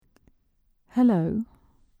Hello.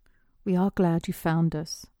 We are glad you found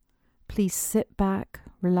us. Please sit back,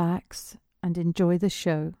 relax, and enjoy the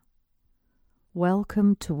show.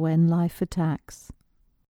 Welcome to When Life Attacks.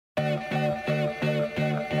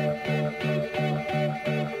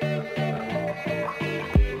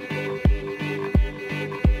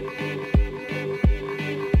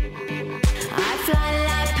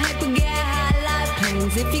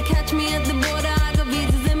 If you catch me at the border, I got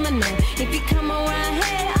visas in my name. If you come around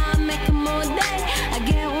here, I'll make them all day. I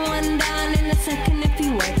get one down in a second if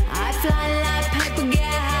you wait. I fly like paper, get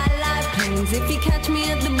high like planes. If you catch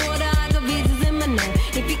me at the border, I got visas in my name.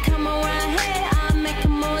 If you come around here, I'll make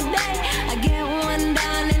them all day. I get one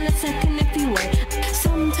down in a second if you wait.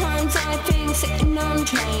 Sometimes I think sitting on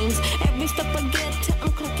trains. Every step I get to, I'm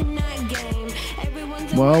clocking that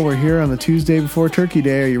game. Well, we're here on the Tuesday before Turkey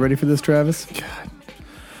Day. Are you ready for this, Travis?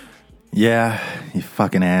 Yeah, you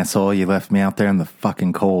fucking asshole. You left me out there in the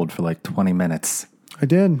fucking cold for like 20 minutes. I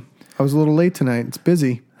did. I was a little late tonight. It's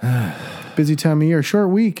busy. Busy time of year. Short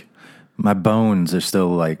week. My bones are still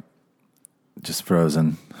like just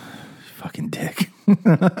frozen. Fucking dick.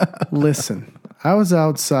 Listen, I was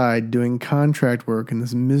outside doing contract work in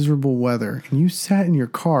this miserable weather, and you sat in your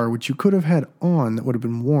car, which you could have had on that would have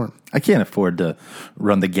been warm. I can't afford to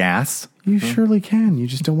run the gas. You surely can. You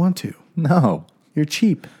just don't want to. No. You're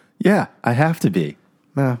cheap. Yeah, I have to be.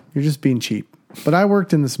 Nah, you're just being cheap. But I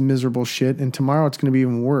worked in this miserable shit, and tomorrow it's going to be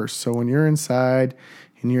even worse. So when you're inside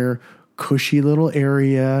in your cushy little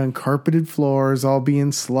area and carpeted floors, all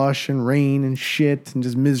being slush and rain and shit and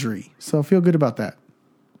just misery. So feel good about that.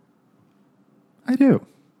 I do.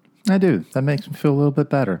 That makes me feel a little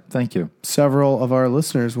bit better. Thank you. Several of our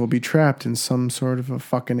listeners will be trapped in some sort of a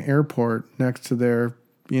fucking airport next to their,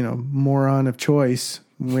 moron of choice,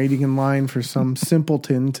 waiting in line for some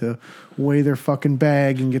simpleton to weigh their fucking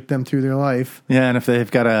bag and get them through their life. Yeah, and if they've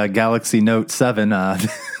got a Galaxy Note 7,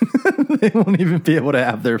 they won't even be able to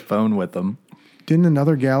have their phone with them. Didn't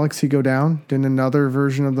another Galaxy go down? Didn't another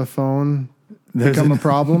version of the phone become a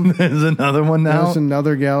problem? There's another one now? There's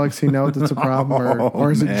another Galaxy Note that's a problem,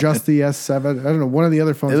 or is it just the S7? I don't know. One of the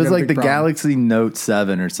other phones. It was got a like the big problem. Galaxy Note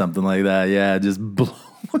 7 or something like that. Yeah, just blowing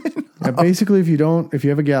Yeah, basically, if you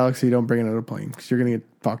have a Galaxy, don't bring it on a plane because you're going to get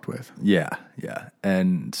fucked with. Yeah.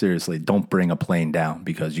 And seriously, don't bring a plane down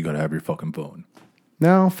because you got to have your fucking phone.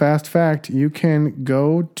 Now, fast fact, you can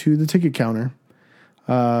go to the ticket counter,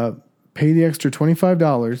 pay the extra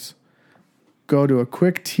 $25, go to a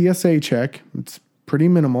quick TSA check. It's pretty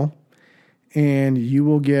minimal. And you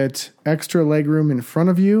will get extra leg room in front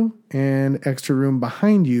of you and extra room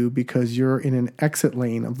behind you because you're in an exit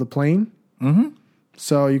lane of the plane. Mm-hmm.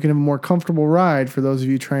 So you can have a more comfortable ride for those of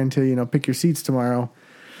you trying to, pick your seats tomorrow.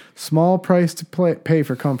 Small price to pay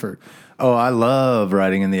for comfort. Oh, I love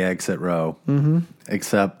riding in the exit row. Mm-hmm.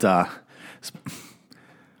 Except,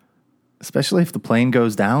 especially if the plane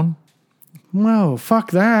goes down. Whoa, fuck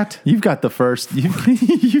that. You've got the first.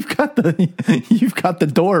 You've got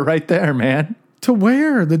the door right there, man. To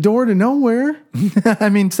where? The door to nowhere? I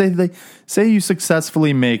mean, say you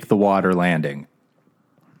successfully make the water landing.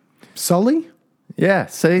 Sully? Yeah,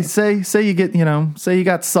 say you get, say you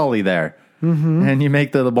got Sully there, and you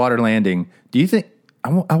make the water landing. Do you think,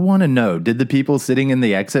 I want to know, did the people sitting in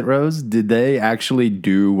the exit rows, did they actually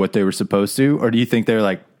do what they were supposed to? Or do you think they're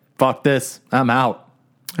like, fuck this, I'm out?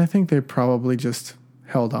 I think they probably just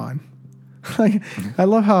held on. Like, I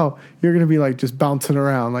love how you're going to be like just bouncing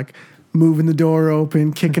around, like moving the door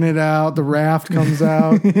open, kicking it out, the raft comes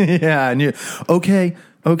out. Yeah, and you, okay,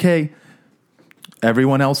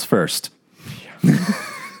 everyone else first.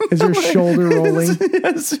 Is your shoulder rolling?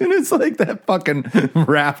 As soon as like that fucking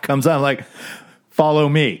raft comes out, like, follow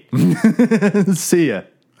me. See ya.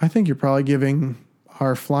 I think you're probably giving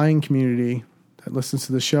our flying community that listens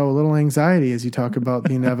to the show a little anxiety as you talk about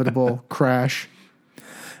the inevitable crash.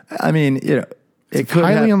 I mean, it could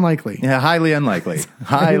highly unlikely. Yeah, highly unlikely.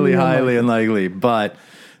 highly unlikely. But,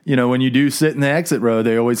 when you do sit in the exit row,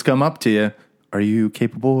 they always come up to you. Are you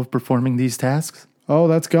capable of performing these tasks? Oh,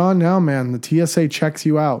 that's gone now, man. The TSA checks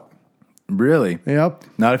you out. Really? Yep.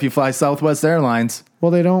 Not if you fly Southwest Airlines.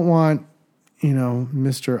 Well, they don't want,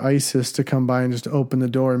 Mr. ISIS to come by and just open the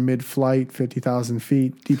door mid-flight, 50,000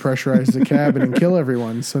 feet, depressurize the cabin and kill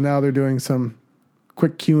everyone. So now they're doing some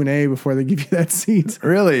quick Q&A before they give you that seat.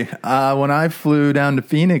 Really? When I flew down to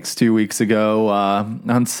Phoenix 2 weeks ago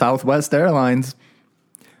on Southwest Airlines,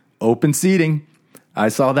 open seating, I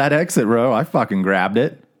saw that exit row. I fucking grabbed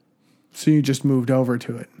it. So you just moved over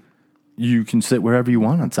to it. you can sit wherever you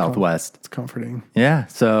want on Southwest. It's comforting. Yeah,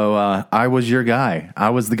 so I was your guy. I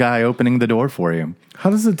was the guy opening the door for you. How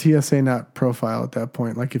does the TSA not profile at that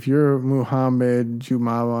point? Like if you're Muhammad,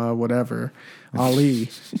 Jumama, whatever, Ali,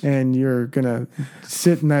 and you're gonna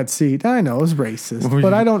sit in that seat, I know it's racist,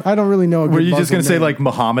 but I don't really know. Were you just gonna say like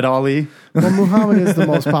Muhammad Ali? Well, Muhammad is the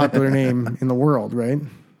most popular name in the world, right?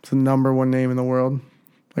 It's the number one name in the world,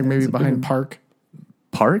 like maybe behind Park.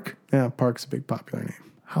 Park? Yeah, Park's a big popular name.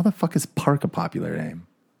 How the fuck is Park a popular name?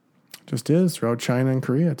 Just is throughout China and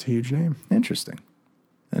Korea. It's a huge name. Interesting.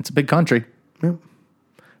 It's a big country. Yep.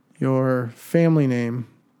 Your family name,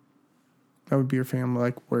 that would be your family,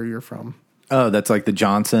 like where you're from. Oh, that's like the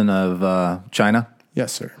Johnson of China?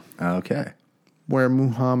 Yes, sir. Okay. Where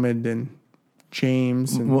Muhammad and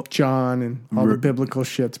James and John and all the biblical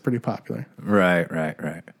shit's pretty popular. Right.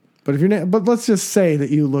 But if you're but let's just say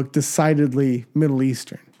that you look decidedly Middle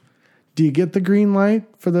Eastern. Do you get the green light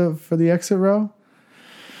for the exit row?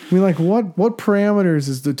 I mean, like what parameters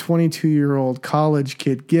is the 22-year-old college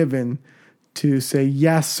kid given to say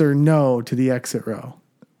yes or no to the exit row?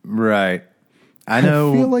 Right. I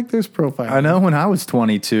feel like there's profiling. I know when I was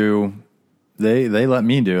 22, they let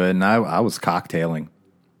me do it, and I was cocktailing.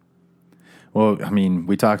 Well, I mean,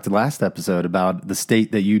 we talked last episode about the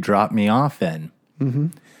state that you dropped me off in. Mm-hmm.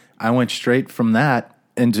 I went straight from that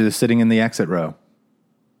into sitting in the exit row.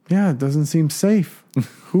 Yeah, it doesn't seem safe.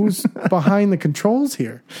 Who's behind the controls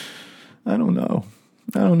here? I don't know,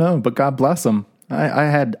 but God bless them. I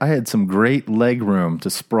had some great leg room to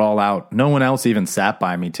sprawl out. No one else even sat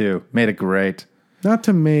by me, too. Made it great. Not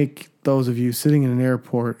to make those of you sitting in an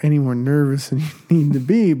airport any more nervous than you need to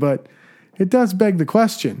be, but it does beg the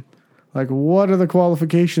question. Like, what are the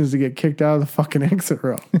qualifications to get kicked out of the fucking exit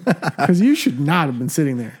row? Because you should not have been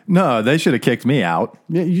sitting there. No, they should have kicked me out.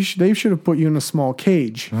 Yeah, they should have put you in a small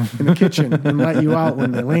cage in the kitchen and let you out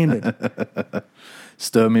when they landed.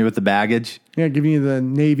 Stow me with the baggage. Yeah, giving you the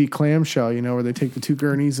Navy clamshell, where they take the two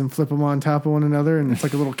gurneys and flip them on top of one another, and it's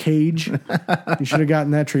like a little cage. You should have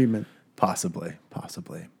gotten that treatment. Possibly.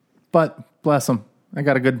 But bless them. I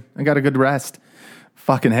got a good rest.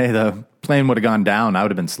 Fucking hey, the plane would have gone down. I would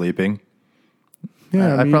have been sleeping.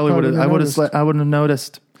 Yeah, I probably would have. I would have. I wouldn't have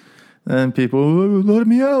noticed. And people, oh, let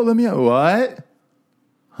me out. What?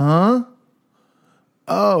 Huh?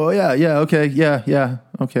 Oh yeah. Okay. Yeah.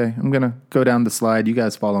 Okay. I'm gonna go down the slide. You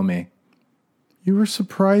guys follow me. You were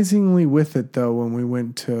surprisingly with it, though, when we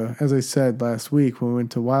went to, as I said last week, when we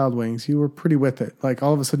went to Wild Wings, you were pretty with it. Like,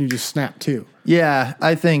 all of a sudden, you just snapped, too. Yeah,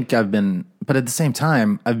 I think I've been, but at the same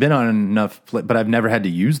time, I've been on enough, but I've never had to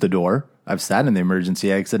use the door. I've sat in the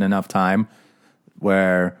emergency exit enough time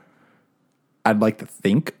where I'd like to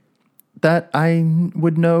think that I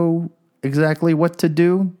would know exactly what to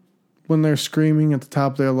do. When they're screaming at the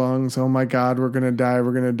top of their lungs, oh my God, we're going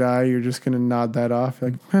to die, you're just going to nod that off.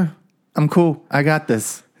 Like, huh. I'm cool. I got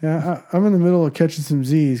this. Yeah, I'm in the middle of catching some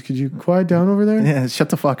Z's. Could you quiet down over there? Yeah, shut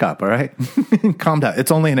the fuck up, all right? Calm down.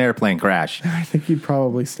 It's only an airplane crash. I think you'd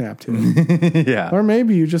probably snap to it. Yeah. Or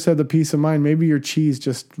maybe you just had the peace of mind. Maybe your cheese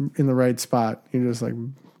just in the right spot. You're just like,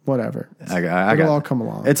 whatever. It'll all come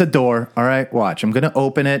along. It's a door, all right? Watch. I'm going to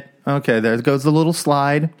open it. Okay, there goes the little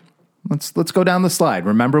slide. Let's go down the slide.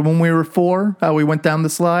 Remember when we were 4, how we went down the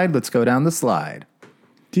slide? Let's go down the slide.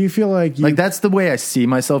 Do you feel like that's the way I see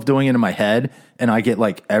myself doing it in my head, and I get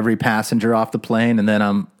like every passenger off the plane, and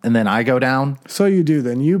then I go down. So you do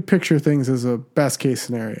then. You picture things as a best case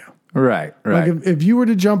scenario. Right. Like if you were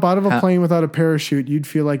to jump out of a plane without a parachute, you'd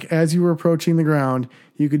feel like as you were approaching the ground,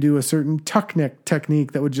 you could do a certain tuck neck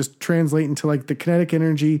technique that would just translate into like the kinetic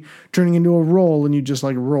energy turning into a roll, and you just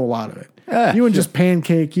like roll out of it. You wouldn't just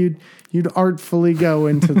pancake. You'd artfully go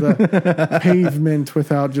into the pavement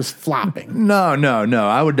without just flopping. No.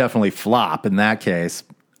 I would definitely flop in that case.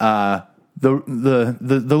 The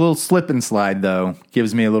little slip and slide though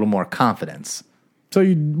gives me a little more confidence. So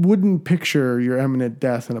you wouldn't picture your imminent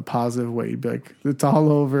death in a positive way. You'd be like, it's all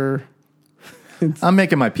over. I'm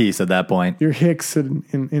making my peace at that point. You're Hicks in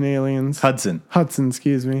Aliens. Hudson,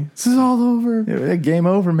 excuse me. This is all over. Yeah, game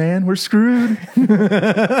over, man. We're screwed.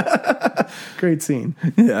 Great scene.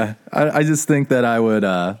 Yeah. I just think that I would,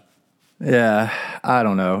 I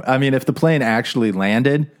don't know. I mean, if the plane actually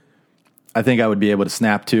landed, I think I would be able to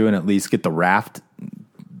snap to and at least get the raft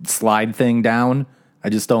slide thing down.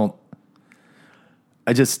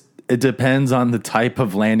 It depends on the type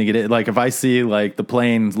of landing it is. Like if I see like the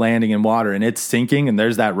plane landing in water and it's sinking and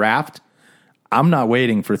there's that raft, I'm not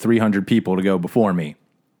waiting for 300 people to go before me.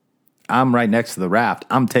 I'm right next to the raft.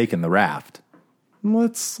 I'm taking the raft.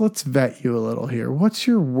 Let's vet you a little here. What's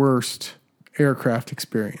your worst aircraft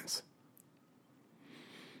experience?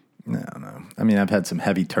 No. I mean, I've had some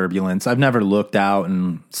heavy turbulence. I've never looked out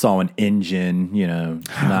and saw an engine,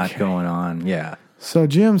 not going on. Yeah. So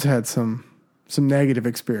Jim's had some negative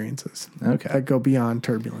experiences Okay. that go beyond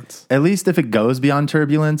turbulence. At least if it goes beyond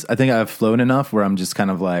turbulence, I think I've flown enough where I'm just kind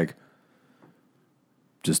of like,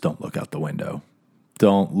 just don't look out the window.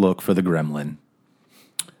 Don't look for the gremlin.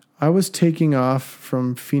 I was taking off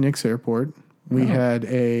from Phoenix Airport. We had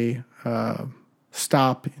a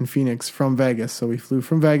stop in Phoenix from Vegas. So we flew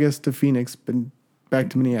from Vegas to Phoenix, but back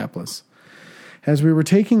to Minneapolis. As we were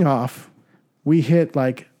taking off, we hit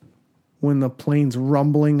like when the plane's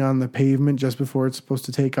rumbling on the pavement just before it's supposed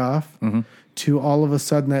to take off, to all of a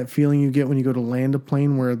sudden that feeling you get when you go to land a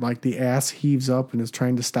plane where like the ass heaves up and is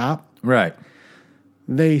trying to stop. Right.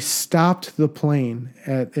 They stopped the plane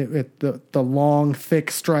at the long,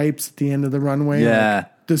 thick stripes at the end of the runway. Yeah.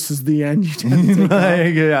 Like, this is the end. You have to take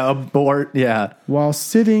off. Yeah, abort. Yeah. While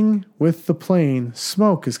sitting with the plane,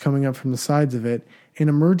 smoke is coming up from the sides of it, and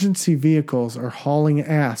emergency vehicles are hauling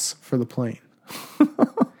ass for the plane.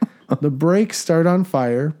 The brakes start on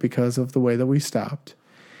fire because of the way that we stopped.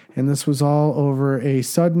 And this was all over a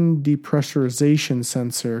sudden depressurization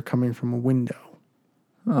sensor coming from a window.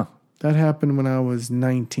 Oh. That happened when I was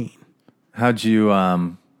 19. How'd you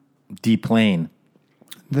deplane?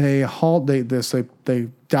 They they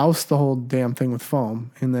doused the whole damn thing with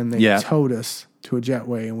foam, and then they towed us to a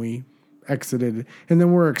jetway, and we exited. And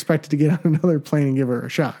then we're expected to get on another plane and give her a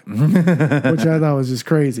shot, which I thought was just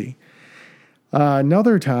crazy.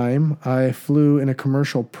 Another time, I flew in a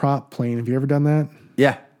commercial prop plane. Have you ever done that?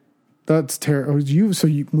 Yeah. That's terrible.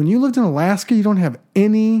 When you lived in Alaska, you don't have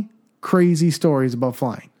any crazy stories about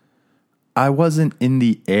flying. I wasn't in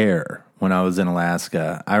the air when I was in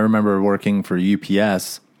Alaska. I remember working for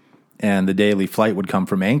UPS, and the daily flight would come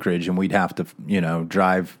from Anchorage, and we'd have to,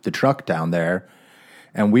 drive the truck down there,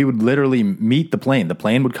 and we would literally meet the plane. The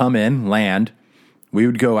plane would come in, land. We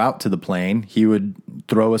would go out to the plane. He would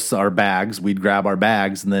throw us our bags. We'd grab our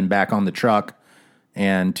bags, and then back on the truck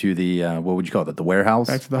and to the, what would you call it, the warehouse?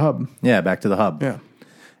 Back to the hub. Yeah, back to the hub. Yeah.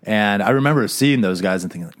 And I remember seeing those guys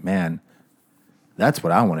and thinking, like, man, that's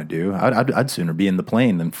what I want to do. I'd sooner be in the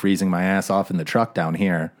plane than freezing my ass off in the truck down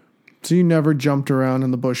here. So you never jumped around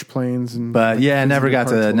in the bush planes, Never got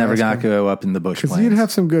to go up in the bush planes. Because you'd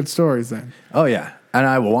have some good stories then. Oh yeah, and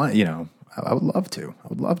I want I would love to. I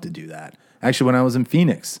would love to do that. Actually, when I was in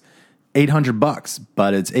Phoenix, $800,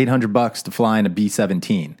 but it's $800 to fly in a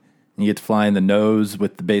B-17. You get to fly in the nose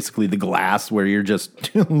with basically the glass where you're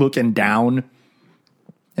just looking down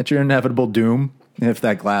at your inevitable doom if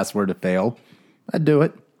that glass were to fail. I'd do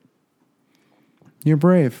it. You're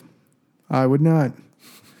brave. I would not.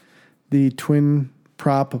 The twin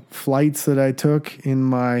prop flights that I took in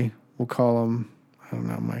my, we'll call them,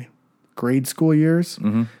 my grade school years,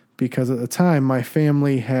 because at the time my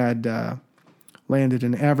family had landed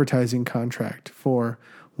an advertising contract for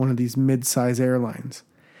one of these mid-size airlines.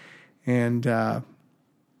 And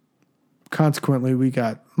consequently, we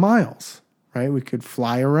got miles, right? We could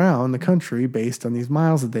fly around the country based on these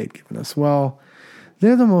miles that they'd given us. Well,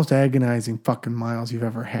 they're the most agonizing fucking miles you've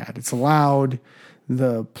ever had. It's loud.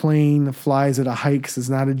 The plane flies at a height 'cause it's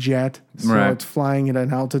not a jet. So It's flying at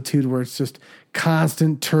an altitude where it's just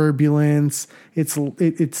constant turbulence. It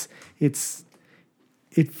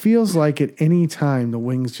feels like at any time the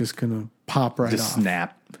wing's just going to pop right Just off.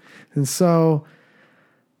 snap. And so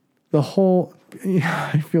the whole,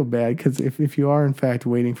 I feel bad because if you are in fact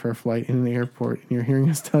waiting for a flight in an airport and you're hearing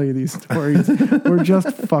us tell you these stories, we're just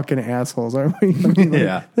fucking assholes, aren't we? I mean,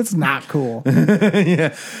 Yeah. That's not cool.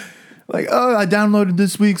 Yeah. Like, oh, I downloaded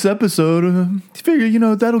this week's episode.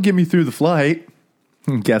 Figure, that'll get me through the flight.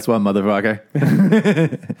 Guess what, motherfucker?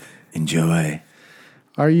 Enjoy.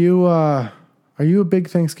 Are you a big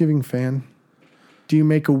Thanksgiving fan? Do you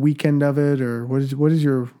make a weekend of it, or what is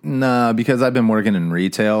your? Nah, because I've been working in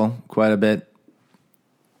retail quite a bit.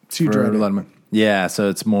 So you dread it. Yeah, so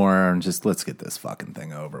it's more just let's get this fucking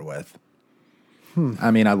thing over with.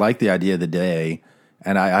 I mean, I like the idea of the day,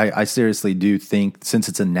 and I seriously do think since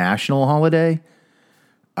it's a national holiday,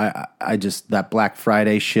 I just that Black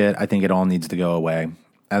Friday shit. I think it all needs to go away.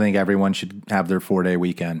 I think everyone should have their 4-day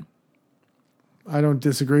weekend. I don't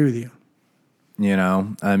disagree with you.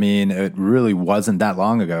 I mean, it really wasn't that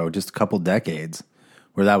long ago, just a couple decades,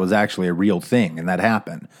 where that was actually a real thing, and that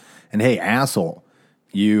happened. And hey, asshole,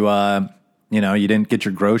 you didn't get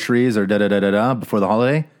your groceries or da-da-da-da-da before the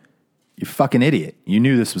holiday? You fucking idiot. You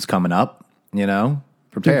knew this was coming up,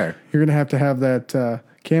 prepare. You're going to have that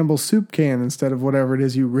Campbell's soup can instead of whatever it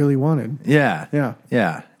is you really wanted. Yeah. Yeah.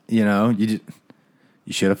 Yeah. You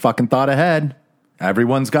should have fucking thought ahead.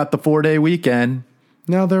 Everyone's got the 4-day weekend.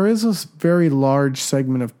 Now, there is a very large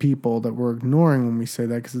segment of people that we're ignoring when we say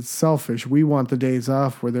that because it's selfish. We want the days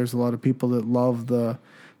off where there's a lot of people that love the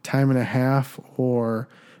time and a half or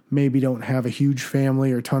maybe don't have a huge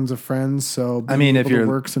family or tons of friends. So being able to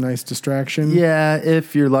work's a nice distraction. Yeah,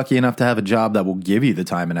 if you're lucky enough to have a job that will give you the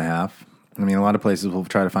time and a half. I mean, a lot of places will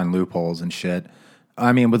try to find loopholes and shit.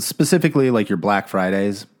 I mean, but specifically like your Black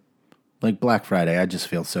Fridays. Like Black Friday, I just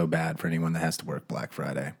feel so bad for anyone that has to work Black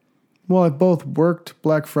Friday. Well, I've both worked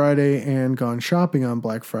Black Friday and gone shopping on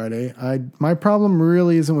Black Friday. My problem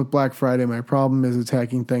really isn't with Black Friday. My problem is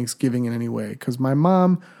attacking Thanksgiving in any way because my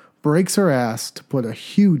mom breaks her ass to put a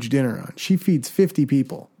huge dinner on. She feeds 50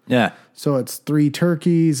 people. Yeah. So it's 3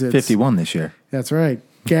 turkeys. It's 51 this year. That's right.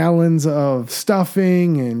 Gallons of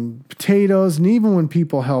stuffing and potatoes. And even when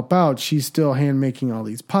people help out, she's still hand making all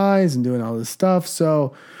these pies and doing all this stuff.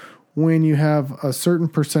 So when you have a certain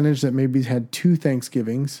percentage that maybe had 2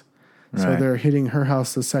 Thanksgivings, so they're hitting her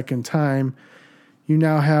house the second time, you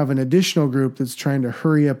now have an additional group that's trying to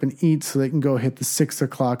hurry up and eat so they can go hit the 6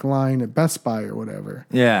 o'clock line at Best Buy or whatever.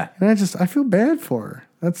 Yeah. And I feel bad for her.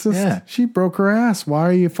 That's just, she broke her ass. Why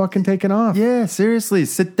are you fucking taking off? Yeah, seriously,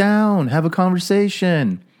 sit down, have a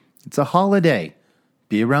conversation. It's a holiday.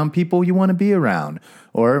 Be around people you want to be around.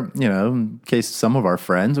 Or, in case of some of our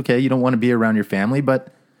friends, okay, you don't want to be around your family,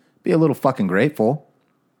 but be a little fucking grateful.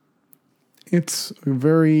 It's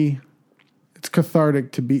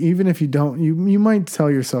cathartic to be, even if you don't, you might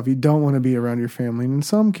tell yourself you don't want to be around your family. And in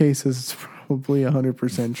some cases, it's probably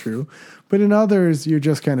 100% true. But in others, you're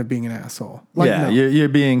just kind of being an asshole. You're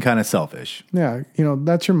being kind of selfish. Yeah,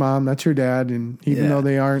 that's your mom, that's your dad. And even though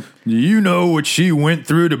they aren't. Do you know what she went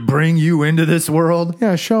through to bring you into this world?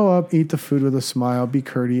 Yeah, show up, eat the food with a smile, be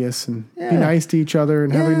courteous, and be nice to each other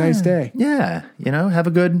and have a nice day. Yeah, have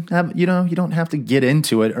a good, you don't have to get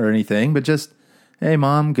into it or anything, but just, hey,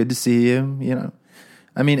 Mom, good to see you,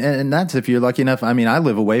 I mean, and that's if you're lucky enough. I mean, I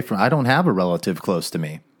live away I don't have a relative close to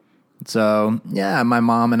me. So, yeah, my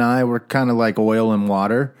mom and I, we're kind of like oil and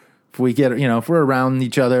water. If we get, if we're around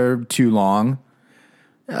each other too long,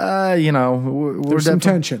 there's some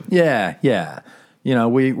tension. Yeah, yeah.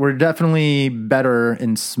 We're definitely better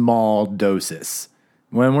in small doses.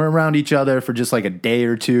 When we're around each other for just like a day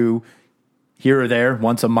or two, here or there,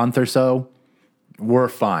 once a month or so, we're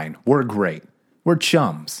fine. We're great. We're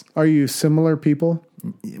chums. Are you similar people?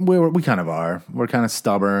 We kind of are. We're kind of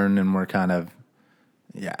stubborn, and we're kind of,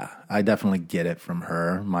 I definitely get it from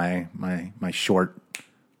her. My short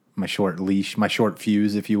leash, my short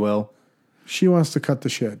fuse, if you will. She wants to cut the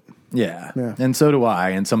shit. Yeah. And so do I.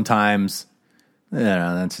 And sometimes,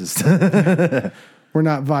 that's just we're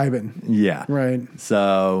not vibing. Yeah. Right.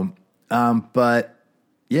 So, but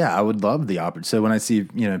yeah, I would love the opportunity. So when I see,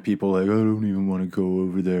 people like, I don't even want to go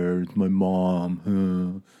over there. It's my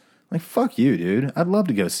mom. Like, fuck you, dude. I'd love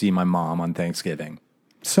to go see my mom on Thanksgiving.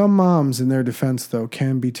 Some moms, in their defense, though,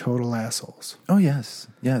 can be total assholes. Oh, yes.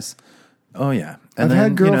 Yes. Oh, yeah. And I've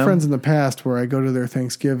had girlfriends in the past where I go to their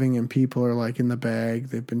Thanksgiving and people are like in the bag.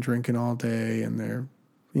 They've been drinking all day and they're,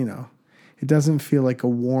 it doesn't feel like a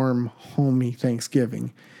warm, homey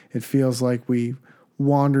Thanksgiving. It feels like we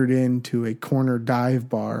wandered into a corner dive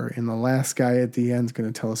bar and the last guy at the end is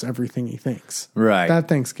going to tell us everything he thinks. Right. That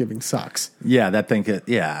Thanksgiving sucks.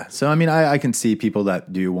 Yeah, So, I mean, I can see people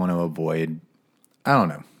that do want to avoid. I don't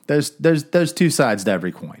know. There's 2 sides to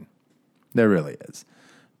every coin. There really is.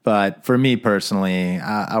 But for me personally,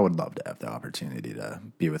 I would love to have the opportunity to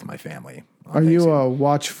be with my family. Are you a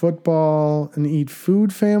watch football and eat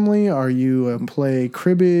food family? Are you a play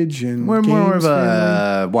cribbage and we're games more of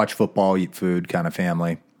family? a watch football, eat food kind of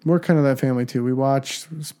family. We're kind of that family too. We watch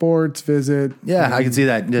sports, visit. Yeah, I can see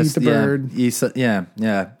that. Just, eat the bird.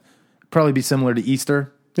 Yeah. Probably be similar to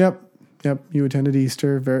Easter. Yep. You attended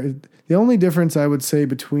Easter. The only difference I would say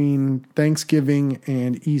between Thanksgiving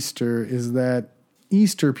and Easter is that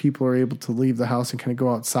Easter people are able to leave the house and kind of go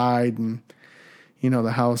outside and,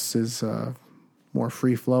 the house is more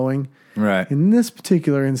free-flowing. Right. In this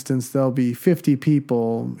particular instance, there'll be 50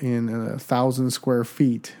 people in 1,000 square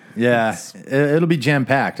feet. Yeah, it'll be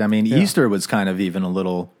jam-packed. I mean, Easter was kind of even a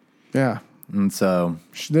little... Yeah. And so...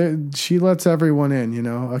 She lets everyone in,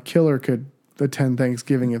 A killer could attend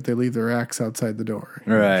Thanksgiving if they leave their axe outside the door.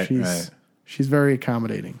 Right, She's very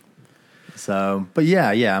accommodating. So, but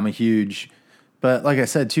yeah, I'm a huge... But like I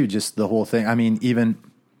said, too, just the whole thing. I mean, you're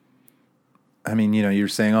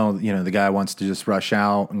saying, the guy wants to just rush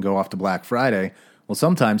out and go off to Black Friday. Well,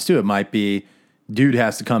 sometimes, too, it might be, dude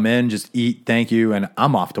has to come in, just eat, thank you, and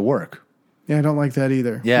I'm off to work. Yeah, I don't like that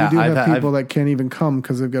either. Yeah, you do have people that can't even come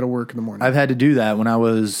because they've got to work in the morning. I've had to do that when I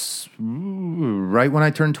was, right when I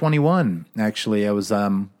turned 21, actually. I was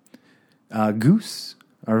Goose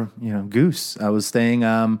or Goose. I was staying.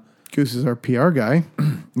 Goose is our PR guy.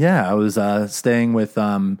 Yeah, I was staying with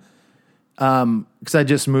because I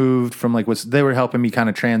just moved from they were helping me kind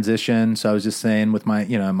of transition. So I was just staying with my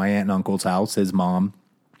my aunt and uncle's house, his mom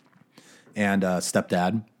and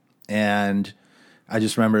stepdad, and I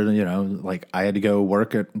just remember I had to go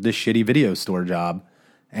work at this shitty video store job,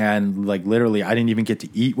 and literally I didn't even get to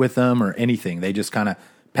eat with them or anything. They just kind of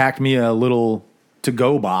packed me a little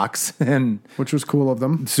to-go box, and Which was cool of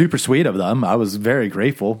them. super sweet of them. I was very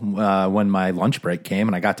grateful when my lunch break came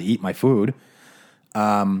and I got to eat my food.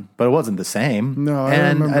 But it wasn't the same. No,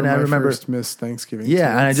 I remember my first Miss Thanksgiving.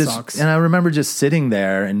 Yeah, too. and I remember just sitting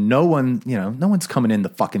there and no one's coming in the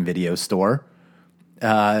fucking video store.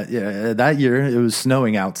 That year it was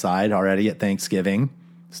snowing outside already at Thanksgiving.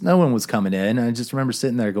 So no one was coming in. I just remember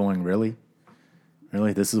sitting there going, really?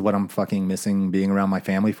 Really? This is what I'm fucking missing being around my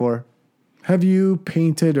family for? Have you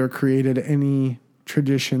painted or created any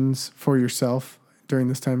traditions for yourself during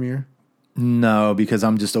this time of year? No, because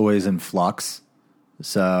I'm just always in flux.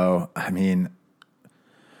 So, I mean,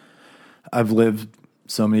 I've lived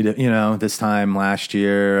so many, this time last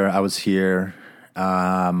year I was here.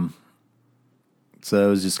 So it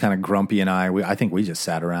was just kind of Grumpy and I think we just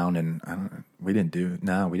sat around and we didn't do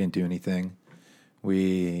anything.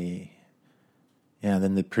 Then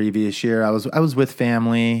the previous year I was with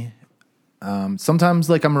family. Sometimes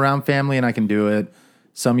I'm around family and I can do it.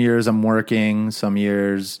 Some years I'm working, some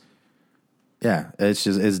years,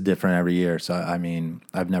 it's different every year. So, I mean,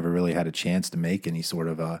 I've never really had a chance to make any sort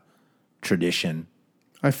of a tradition.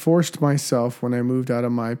 I forced myself when I moved out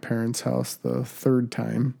of my parents' house the third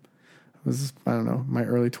time. I was, my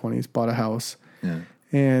early 20s, bought a house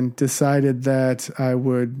and decided that I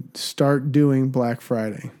would start doing Black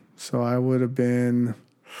Friday. So I would have been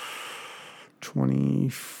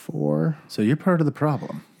 24. So you're part of the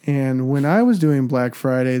problem. And when I was doing Black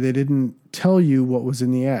Friday, they didn't tell you what was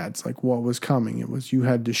in the ads, what was coming. It was you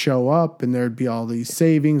had to show up and there'd be all these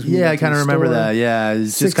savings. Yeah, I kind of remember that. Yeah,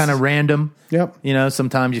 it's just kind of random. Yep.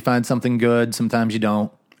 Sometimes you find something good, sometimes you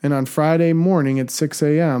don't. And on Friday morning at 6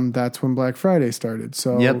 a.m., that's when Black Friday started.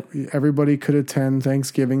 So everybody could attend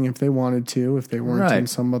Thanksgiving if they wanted to, if they weren't in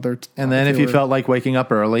some other... And then if you felt like waking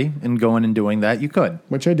up early and going and doing that, you could.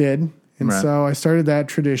 Which I did. And so I started that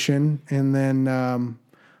tradition, and then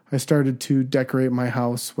I started to decorate my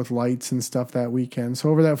house with lights and stuff that weekend. So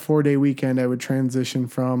over that 4-day weekend, I would transition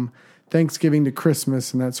from Thanksgiving to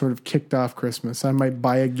Christmas, and that sort of kicked off Christmas. I might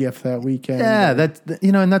buy a gift that weekend. Yeah,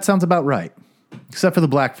 and that sounds about right. Except for the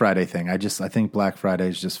Black Friday thing. I think Black Friday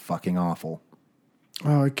is just fucking awful.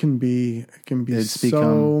 Oh, it can be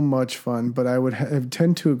so much fun, but I would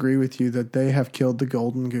tend to agree with you that they have killed the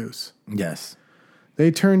golden goose. Yes.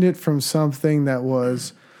 They turned it from something that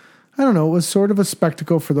was, it was sort of a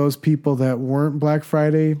spectacle for those people that weren't Black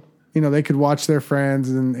Friday. They could watch their friends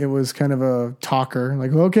and it was kind of a talker.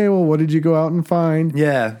 Okay, well, what did you go out and find?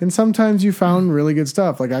 Yeah. And sometimes you found really good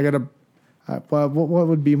stuff. I got what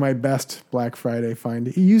would be my best Black Friday find?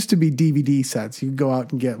 It used to be DVD sets. You could go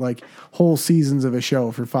out and get whole seasons of a show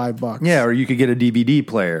for $5. Yeah, or you could get a DVD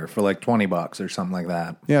player for $20 or something like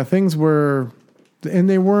that. Yeah, things were... And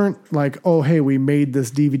they weren't oh, hey, we made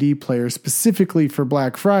this DVD player specifically for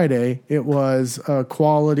Black Friday. It was a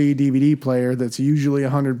quality DVD player that's usually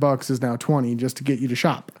 $100 is now $20 just to get you to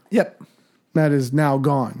shop. Yep. That is now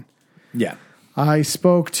gone. Yeah. I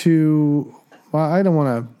spoke to, I don't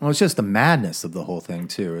want to. Well, it's just the madness of the whole thing,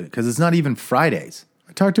 too, because it's not even Fridays.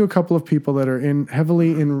 I talked to a couple of people that are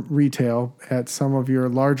heavily in retail at some of your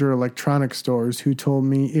larger electronic stores who told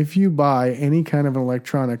me if you buy any kind of an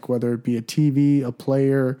electronic, whether it be a TV, a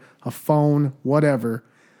player, a phone, whatever,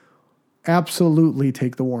 absolutely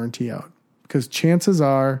take the warranty out. Because chances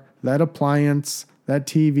are that appliance, that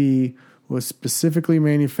TV was specifically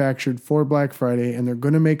manufactured for Black Friday and they're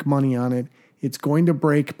going to make money on it. It's going to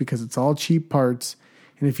break because it's all cheap parts.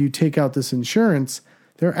 And if you take out this insurance,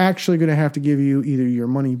 they're actually going to have to give you either your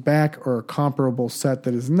money back or a comparable set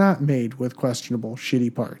that is not made with questionable,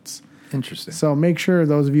 shitty parts. Interesting. So make sure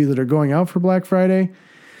those of you that are going out for Black Friday,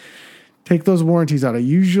 take those warranties out. I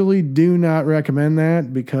usually do not recommend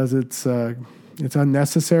that because it's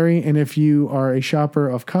unnecessary. And if you are a shopper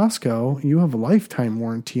of Costco, you have a lifetime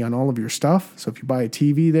warranty on all of your stuff. So if you buy a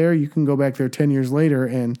TV there, you can go back there 10 years later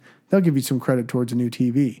and they'll give you some credit towards a new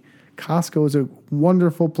TV. Costco is a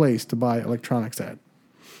wonderful place to buy electronics at.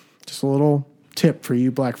 Just a little tip for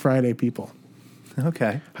you Black Friday people.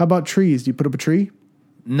 Okay. How about trees? Do you put up a tree?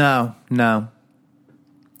 No.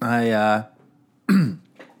 I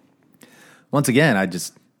once again, I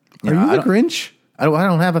just... Are you the Grinch? I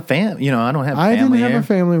don't have a family. You know, I don't have. I family didn't have here. a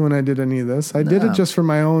family when I did any of this. I did it No. just for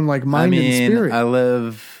my own like mind and spirit. I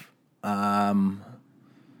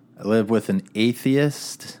live with an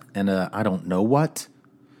atheist and I don't know what.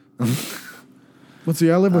 Let's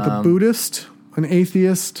see, I live with a Buddhist, an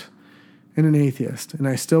atheist, and an atheist. And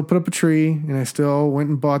I still put up a tree, and I still went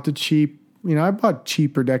and bought the cheap, I bought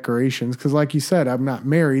cheaper decorations because, like you said, I'm not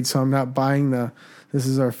married, so I'm not buying this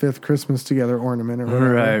is our 5th Christmas together ornament or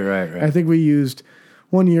whatever. Right. I think we used,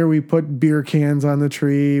 one year we put beer cans on the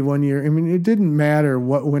tree. One year, it didn't matter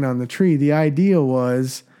what went on the tree. The idea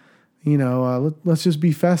was, let's just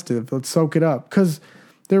be festive. Let's soak it up. Because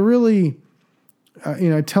they're really...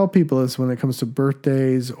 I tell people this when it comes to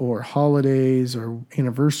birthdays or holidays or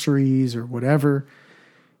anniversaries or whatever.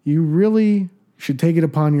 You really should take it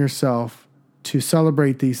upon yourself to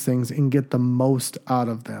celebrate these things and get the most out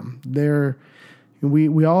of them.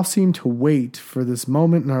 We all seem to wait for this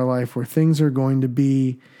moment in our life where things are going to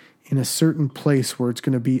be in a certain place where it's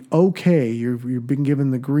going to be okay. You've been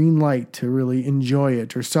given the green light to really enjoy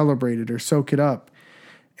it or celebrate it or soak it up.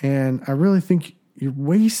 And I really think you're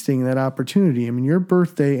wasting that opportunity. Your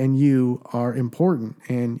birthday and you are important.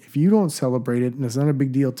 And if you don't celebrate it and it's not a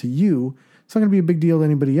big deal to you, it's not going to be a big deal to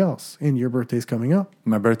anybody else. And your birthday's coming up.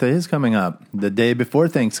 My birthday is coming up. The day before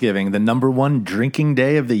Thanksgiving, the #1 drinking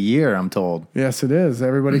day of the year, I'm told. Yes, it is.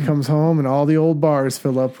 Everybody comes home and all the old bars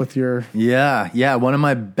fill up with your... Yeah. One of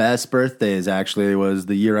my best birthdays actually was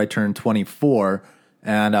the year I turned 24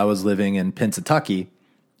 and I was living in Pennsatucky.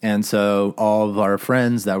 And so all of our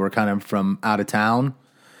friends that were kind of from out of town,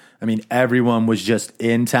 everyone was just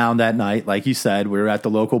in town that night. Like you said, we were at the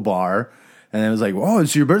local bar and it was like, oh,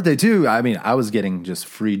 it's your birthday too. I was getting just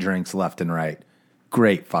free drinks left and right.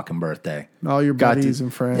 Great fucking birthday. All your buddies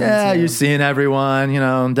and friends. Yeah, you're seeing everyone,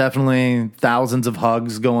 definitely thousands of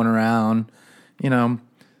hugs going around. It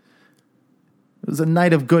was a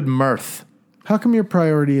night of good mirth. How come your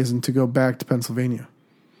priority isn't to go back to Pennsylvania?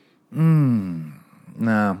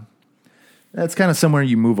 No, that's kind of somewhere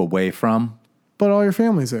you move away from. But all your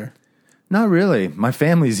family's there. Not really. My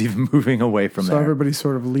family's even moving away from there. So everybody's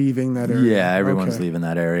sort of leaving that area. Yeah, everyone's Okay. leaving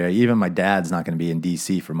that area. Even my dad's not going to be in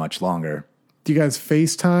D.C. for much longer. Do you guys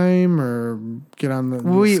FaceTime or get on the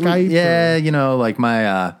Skype? Like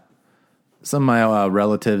my some of my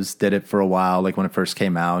relatives did it for a while, like when it first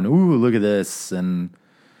came out. And, ooh, look at this, and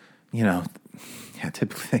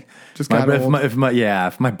typically Just got old. if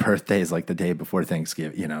my birthday is like the day before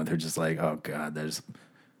Thanksgiving, they're just like, oh god, there's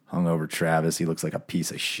hungover Travis. He looks like a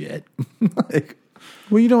piece of shit.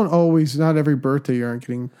 Well, you don't always. Not every birthday you aren't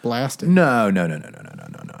getting blasted. No.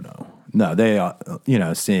 No,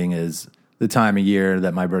 they seeing as the time of year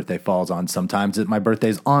that my birthday falls on, sometimes my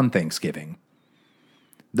birthday's on Thanksgiving.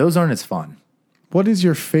 Those aren't as fun. What is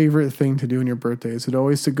your favorite thing to do on your birthday? Is it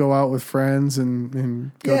always to go out with friends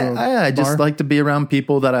and go to a I just bar? like to be around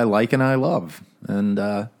people that I like and I love. And,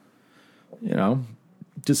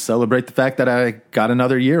 just celebrate the fact that I got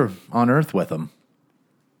another year on Earth with them.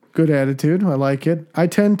 Good attitude. I like it. I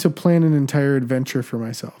tend to plan an entire adventure for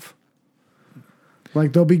myself.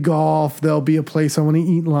 Like there'll be golf, there'll be a place I want to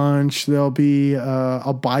eat lunch, there'll be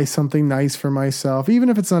I'll buy something nice for myself. Even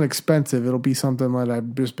if it's not expensive, it'll be something that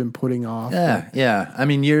I've just been putting off. Yeah.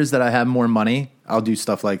 Years that I have more money, I'll do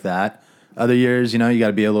stuff like that. Other years, you got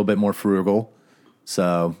to be a little bit more frugal.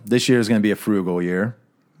 So this year is going to be a frugal year.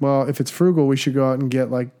 Well, if it's frugal, we should go out and get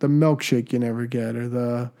like the milkshake you never get, or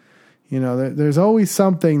the, there's always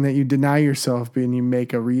something that you deny yourself, and you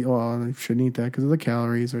make I shouldn't eat that because of the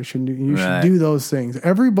calories, or you should do those things.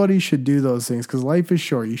 Everybody should do those things because life is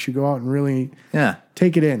short. You should go out and really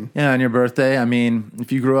take it in. Yeah, on your birthday,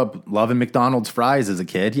 if you grew up loving McDonald's fries as a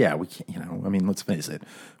kid, we can't, let's face it.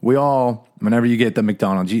 We all, whenever you get the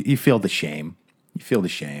McDonald's, you feel the shame. You feel the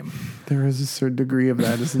shame. There is a certain degree of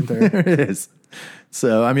that, isn't there? There is.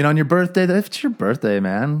 So, on your birthday, if it's your birthday,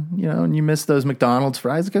 man, and you miss those McDonald's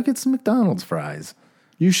fries, go get some McDonald's fries.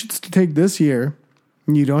 You should take this year.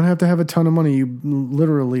 You don't have to have a ton of money. You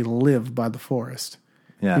literally live by the forest.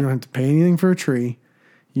 Yeah. You don't have to pay anything for a tree.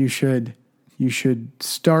 You should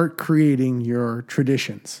start creating your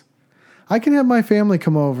traditions. I can have my family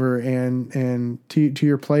come over and to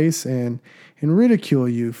your place and ridicule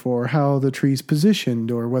you for how the tree's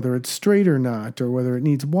positioned, or whether it's straight or not, or whether it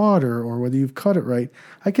needs water, or whether you've cut it right.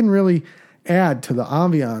 I can really add to the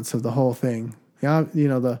ambiance of the whole thing.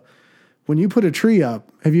 When you put a tree up,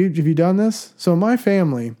 have you done this? So my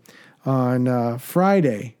family on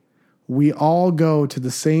Friday, we all go to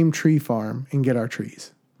the same tree farm and get our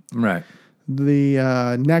trees. Right.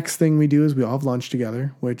 The next thing we do is we all have lunch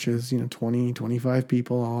together, which is, 20, 25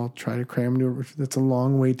 people all try to cram into it. That's a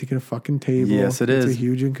long wait to get a fucking table. Yes, it It's is. a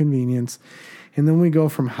huge inconvenience. And then we go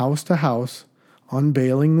from house to house,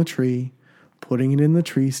 unveiling the tree, putting it in the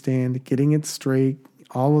tree stand, getting it straight,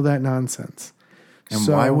 all of that nonsense. And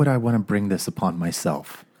why would I want to bring this upon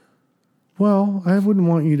myself? Well, I wouldn't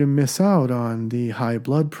want you to miss out on the high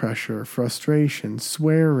blood pressure, frustration,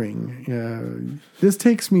 swearing. This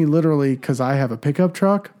takes me literally, because I have a pickup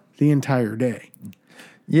truck, the entire day.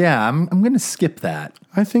 Yeah, I'm going to skip that.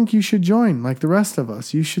 I think you should join like the rest of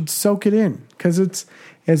us. You should soak it in, because it's,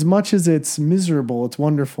 as much as it's miserable, it's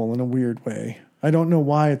wonderful in a weird way. I don't know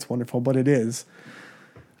why it's wonderful, but it is.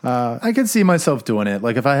 I could see myself doing it.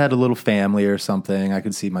 Like if I had a little family or something, I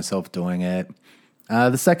could see myself doing it.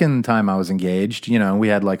 The second time I was engaged, we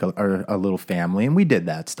had like a little family, and we did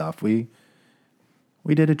that stuff. We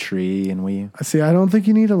did a tree, and we. See, I don't think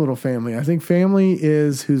you need a little family. I think family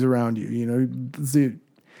is who's around you.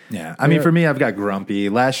 Yeah, I mean, for me, I've got grumpy.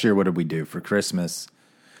 Last year, what did we do for Christmas?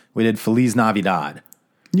 We did Feliz Navidad.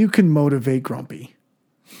 You can motivate Grumpy.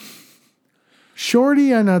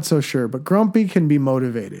 Shorty, I'm not so sure, but Grumpy can be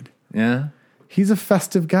motivated. Yeah, He's a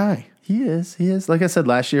festive guy. he is. He is. Like I said,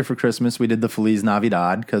 last year for Christmas, we did the Feliz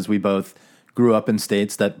Navidad because we both grew up in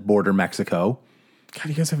states that border Mexico. God,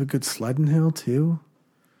 you guys have a good sledding hill too.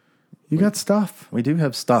 You got stuff. We do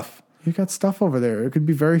have stuff. You got stuff over there. It could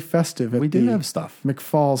be very festive. We do have stuff.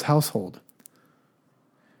 McFall's household.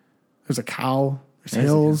 There's a cow. There's There's a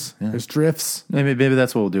hills. cow, yeah. There's drifts. Maybe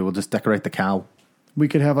that's what we'll do. We'll just decorate the cow. We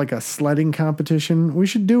could have like a sledding competition. We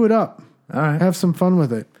should do it up. All right. Have some fun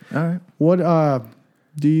with it. All right. What are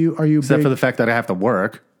you Except big- for the fact that I have to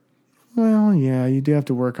work. Well, yeah, you do have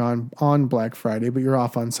to work on Black Friday, but you're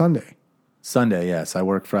off on Sunday. Sunday, yes. I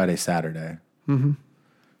work Friday, Saturday. Mm-hmm.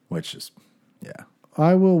 Which is, yeah.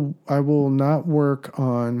 I will not work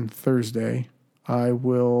on Thursday. I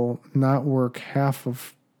will not work half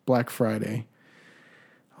of Black Friday.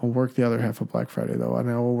 I'll work the other half of Black Friday though, and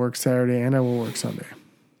I will work Saturday and I will work Sunday.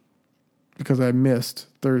 Because I missed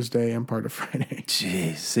Thursday and part of Friday.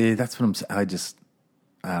 Jeez. See, that's what I'm saying.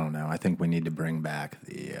 I don't know. I think we need to bring back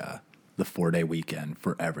the 4-day weekend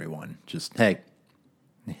for everyone. Just, hey.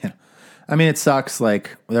 Yeah. I mean, it sucks.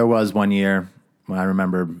 Like, there was one year when I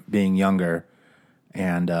remember being younger,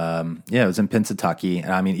 and it was in Pennsatucky,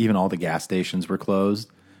 and I mean, even all the gas stations were closed.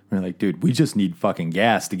 We're like, dude, we just need fucking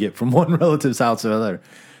gas to get from one relative's house to the other.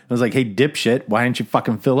 I was like, hey, dipshit, why didn't you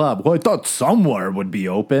fucking fill up? Well, I thought somewhere would be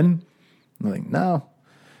open. I'm like, no.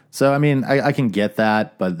 So, I mean, I can get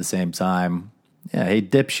that, but at the same time, yeah, hey,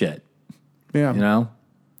 dipshit. Yeah.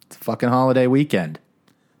 It's a fucking holiday weekend.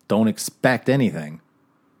 Don't expect anything.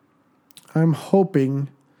 I'm hoping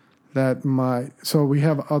that so we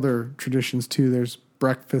have other traditions too. There's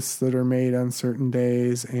breakfasts that are made on certain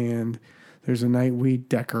days, and there's a night we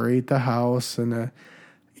decorate the house. And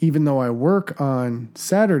even though I work on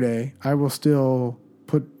Saturday, I will still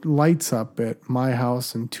put lights up at my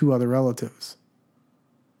house and 2 other relatives.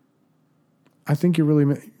 I think you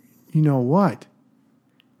know what?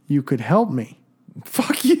 You could help me.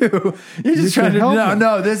 Fuck you. You're just trying can to help me.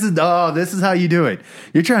 no, this is how you do it.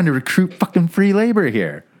 You're trying to recruit fucking free labor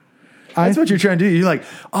here. That's what you're trying to do. You're like,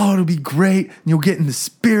 oh, it'll be great. And you'll get in the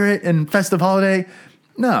spirit and festive holiday.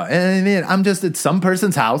 No, and I mean, I'm just at some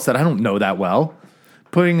person's house that I don't know that well,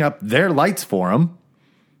 putting up their lights for them.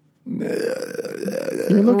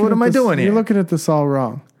 What am I doing here? You're looking at this all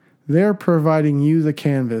wrong. They're providing you the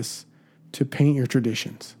canvas to paint your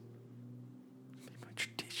traditions.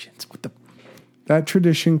 Traditions. What the? That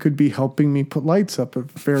tradition could be helping me put lights up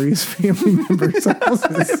at various family members'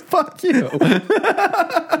 houses. Fuck you.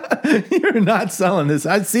 You're not selling this.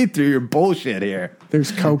 I see through your bullshit here.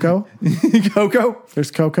 There's cocoa. Cocoa?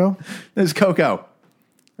 There's cocoa. There's cocoa.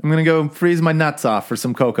 I'm going to go freeze my nuts off for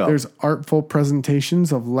some cocoa. There's artful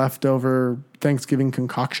presentations of leftover Thanksgiving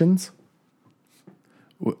concoctions.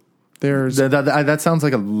 There's, that sounds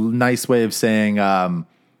like a nice way of saying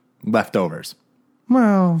leftovers.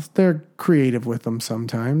 well, they're creative with them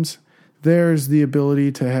sometimes. There's the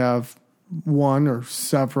ability to have one or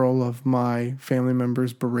several of my family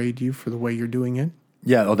members berate you for the way you're doing it.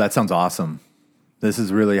 Yeah, oh, that sounds awesome. This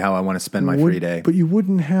is really how I want to spend my free day. But you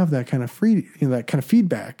wouldn't have that kind of that kind of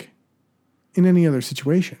feedback in any other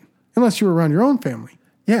situation, unless you were around your own family.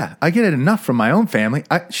 Yeah, I get it enough from my own family.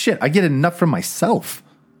 I get it enough from myself.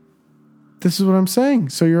 This is what I'm saying.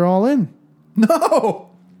 So you're all in. No.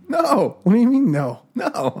 What do you mean, no?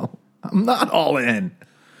 No, I'm not all in.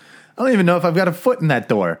 I don't even know if I've got a foot in that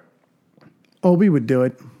door. Obi would do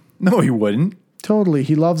it. No, he wouldn't. Totally.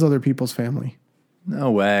 He loves other people's family.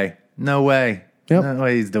 No way. No way. Yep. No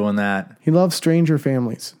way he's doing that. He loves stranger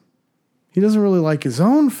families. He doesn't really like his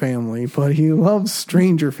own family, but he loves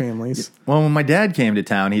stranger families. Well, when my dad came to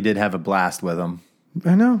town, he did have a blast with him.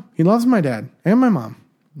 I know. He loves my dad and my mom.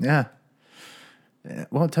 Yeah.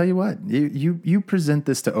 Well, I'll tell you what. You present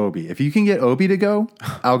this to Obi. If you can get Obi to go,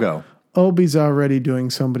 I'll go. Obi's already doing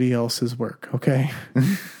somebody else's work, okay?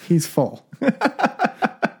 He's full.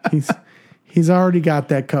 He's already got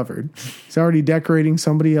that covered. He's already decorating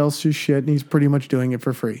somebody else's shit, and he's pretty much doing it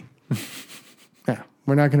for free. Yeah,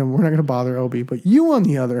 we're not gonna bother Obi, but you, on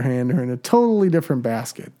the other hand, are in a totally different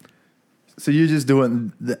basket. So you're just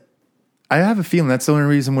doing I have a feeling that's the only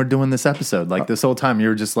reason we're doing this episode. Like this whole time,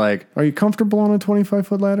 you're just like, Are you comfortable on a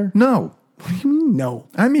 25-foot ladder? no. What do you mean, no?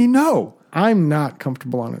 I mean, no. I'm not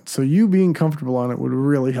comfortable on it, so you being comfortable on it would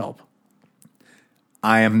really help.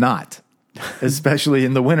 I am not. Especially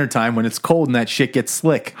in the wintertime when it's cold and that shit gets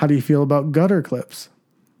slick. How do you feel about gutter clips?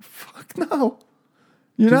 Fuck no.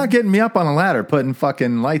 You're not getting me up on a ladder putting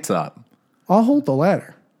fucking lights up. I'll hold the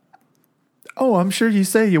ladder. Oh, I'm sure you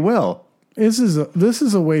say you will. This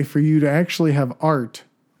is a way for you to actually have art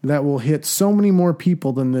that will hit so many more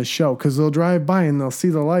people than this show, because they'll drive by and they'll see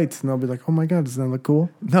the lights and they'll be like, oh my God, doesn't that look cool?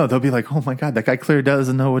 No, they'll be like, oh my God, that guy clearly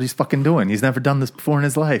doesn't know what he's fucking doing. He's never done this before in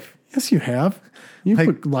his life. Yes, you have. You Like,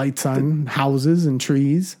 put lights on houses and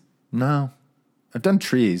trees. No. I've done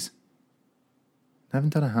trees. I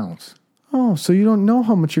haven't done a house. Oh, so you don't know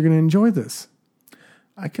how much you're going to enjoy this.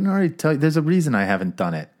 I can already tell you, there's a reason I haven't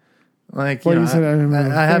done it. Like, Well, you know, you said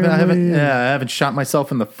I haven't shot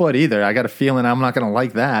myself in the foot either. I got a feeling I'm not going to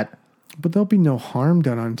like that. But there'll be no harm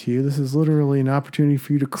done unto you. This is literally an opportunity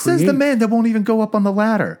for you to create. Says the man that won't even go up on the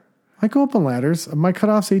ladder. I go up on ladders. My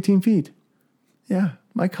cutoff's 18 feet. Yeah,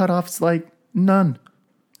 my cutoff's like none.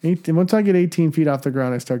 Once I get 18 feet off the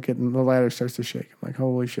ground, the ladder starts to shake. I'm like,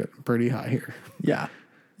 holy shit, I'm pretty high here. Yeah.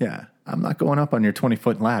 I'm not going up on your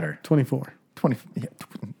 20-foot ladder. 24. 20, yeah,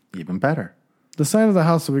 even better. The side of the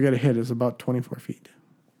house that we got to hit is about 24 feet.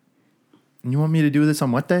 And you want me to do this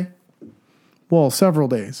on what day? Well, several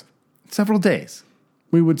days. Several days.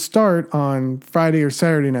 We would start on Friday or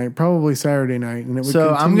Saturday night, probably Saturday night, and it would. So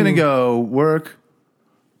I'm going to continue. go work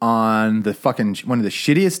on the fucking one of the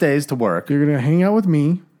shittiest days to work. You're gonna hang out with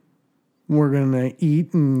me. We're gonna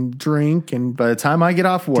eat and drink and By the time I get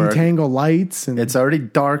off work, detangle lights, and it's already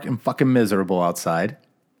dark and fucking miserable outside.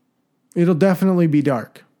 it'll definitely be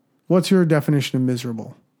dark. What's your definition of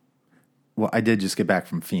miserable? Well, I did just get back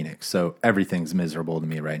from Phoenix, so everything's miserable to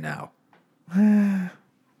me right now.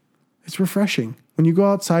 It's refreshing. When you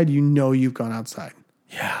go outside, you know you've gone outside.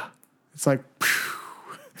 Yeah. It's like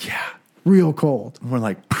Yeah. real cold. And we're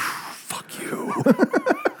like, fuck you.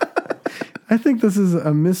 I think this is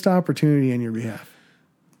a missed opportunity on your behalf.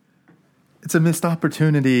 It's a missed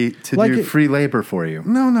opportunity to Like do it- free labor for you.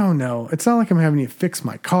 No. It's not like I'm having you fix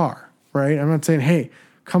my car, right? I'm not saying, hey,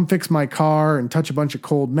 come fix my car and touch a bunch of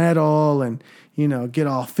cold metal and, get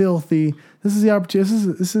all filthy. This is the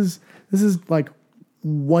opportunity. This is like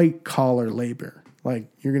white collar labor. Like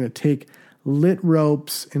you're going to take lit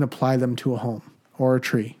ropes and apply them to a home or a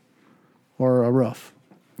tree or a roof.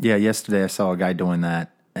 Yeah, yesterday I saw a guy doing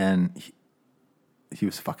that, and he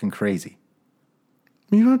was fucking crazy.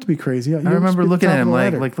 You don't have to be crazy. I remember looking at him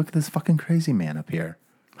like, look at this fucking crazy man up here.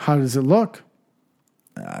 how does it look?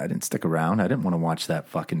 I didn't stick around. I didn't want to watch that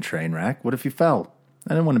fucking train wreck. What if you fell?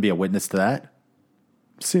 I didn't want to be a witness to that.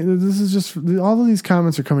 See, this is just, all of these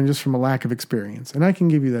comments are coming just from a lack of experience, and I can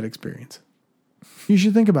give you that experience. You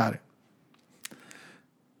should think about it.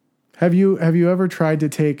 Have you ever tried to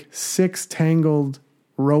take 6 tangled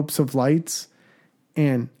ropes of lights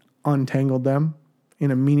and untangled them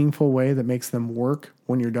in a meaningful way that makes them work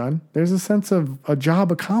when you're done? There's a sense of a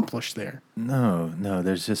job accomplished there. No,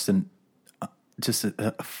 there's just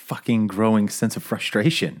a fucking growing sense of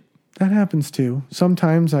frustration. That happens too.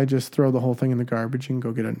 Sometimes I just throw the whole thing in the garbage and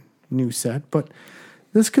go get a new set, but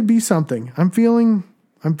this could be something. I'm feeling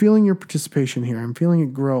your participation here. I'm feeling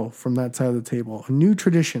it grow from that side of the table. A new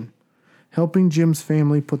tradition, helping Jim's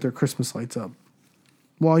family put their Christmas lights up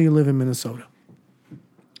while you live in Minnesota.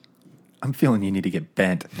 I'm feeling you need to get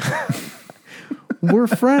bent. We're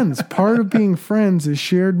friends. Part of being friends is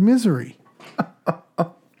shared misery.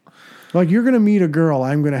 Like you're going to meet a girl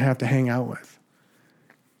I'm going to have to hang out with.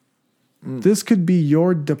 This could be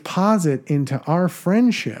your deposit into our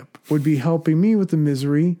friendship, would be helping me with the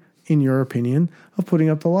misery, in your opinion, of putting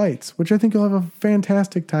up the lights, which I think you'll have a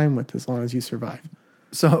fantastic time with as long as you survive.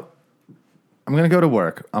 So I'm going to go to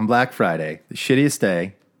work on Black Friday, the shittiest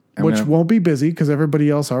day, which won't be busy because everybody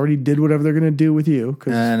else already did whatever they're going to do with you.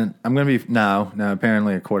 And I'm going to be, no,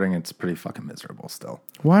 apparently according, it's pretty fucking miserable still.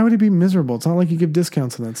 Why would it be miserable? It's not like you give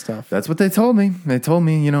discounts on that stuff. That's what they told me. They told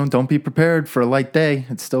me, don't be prepared for a light day.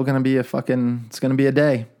 It's still going to be it's going to be a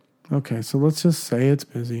day. Okay, so let's just say it's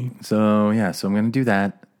busy. So I'm going to do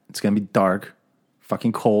that. It's going to be dark,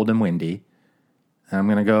 fucking cold and windy. And I'm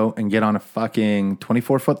going to go and get on a fucking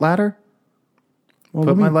 24-foot ladder,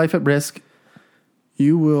 put my life at risk.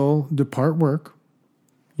 You will depart work.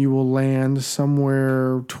 You will land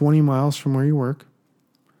somewhere 20 miles from where you work.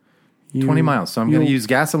 20 miles. So I'm going to use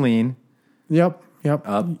gasoline. Yep.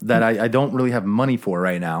 That I don't really have money for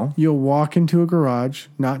right now. You'll walk into a garage,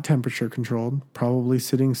 not temperature controlled, probably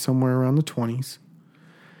sitting somewhere around the 20s.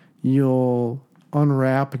 You'll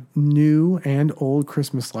unwrap new and old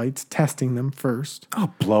Christmas lights, testing them first.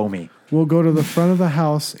 Oh, blow me. We'll go to the front of the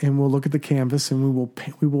house and we'll look at the canvas and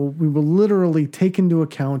we will literally take into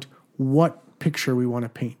account what picture we want to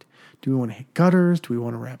paint. Do we want to hit gutters? Do we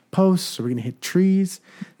want to wrap posts? Are we going to hit trees?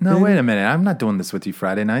 No, wait a minute. I'm not doing this with you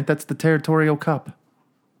Friday night. That's the Territorial Cup.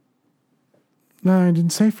 No, I didn't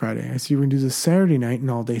say Friday. I said we're going to do this Saturday night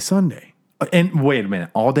and all day Sunday. And wait a minute.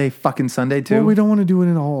 All day fucking Sunday too? Well, we don't want to do it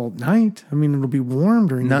in all night. I mean, it'll be warm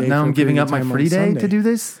during the day. Now I'm giving up my free day to do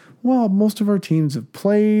this? Well, most of our teams have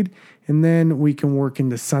played, and then we can work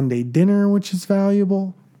into Sunday dinner, which is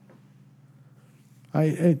valuable.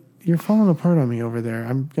 You're falling apart on me over there.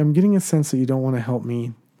 I'm getting a sense that you don't want to help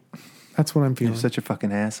me. That's what I'm feeling. You're such a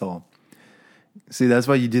fucking asshole. See, that's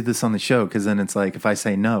why you did this on the show, because then it's like, if I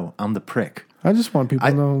say no, I'm the prick. I just want people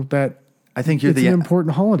to know that I think you're it's an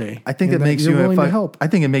important holiday. I think it makes you willing to help. I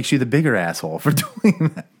think it makes you the bigger asshole for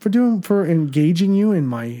doing that. For engaging you in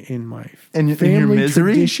my family your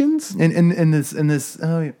misery? traditions. In this.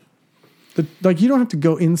 Oh, Like, you don't have to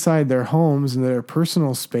go inside their homes and their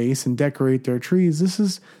personal space and decorate their trees. This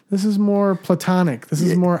is more platonic. This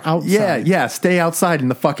is more outside. Yeah. Stay outside in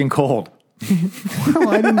the fucking cold. Well,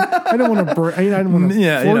 I didn't want to force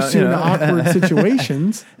you into awkward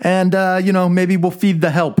situations. And maybe we'll feed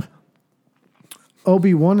the help.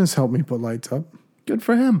 Obi-Wan has helped me put lights up. Good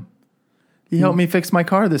for him. He helped me fix my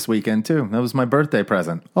car this weekend too. That was my birthday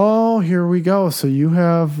present. Oh, here we go. So you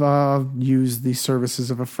have used the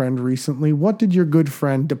services of a friend recently. What did your good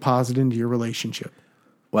friend deposit into your relationship?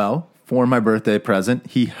 Well, for my birthday present,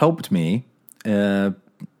 he helped me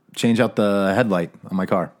change out the headlight on my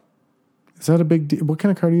car. Is that a big deal? What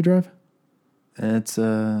kind of car do you drive? It's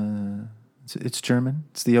German.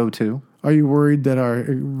 It's the O2. Are you worried that our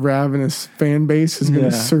ravenous fan base is going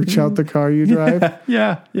to search out the car you drive?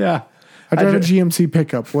 Yeah. I drive a GMC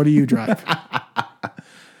pickup. What do you drive? I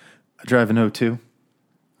drive an O2.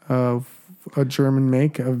 A German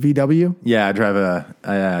make, a VW? Yeah, I drive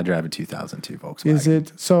a 2002 Volkswagen. Is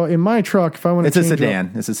it? So in my truck, if I want to It's a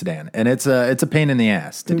sedan. And it's a pain in the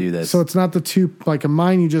ass to do this. So it's not the two, like in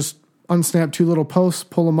mine, you just unsnap two little posts,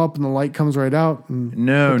 pull them up, and the light comes right out.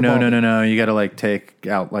 No. You got to take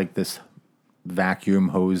out this vacuum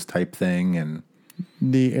hose type thing, and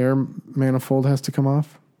the air manifold has to come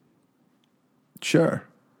off. Sure.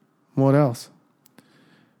 What else?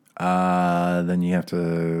 Then you have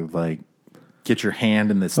to get your hand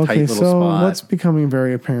in this tight little spot. So what's becoming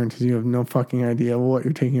very apparent is you have no fucking idea what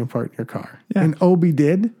you're taking apart in your car. Yeah. And Obi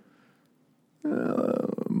did?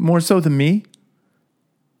 More so than me.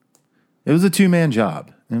 It was a 2-man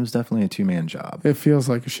job. It was definitely a 2-man job. It feels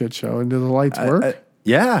like a shit show. And do the lights work?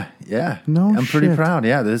 Yeah. I'm pretty shit. proud.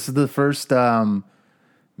 Yeah, this is the first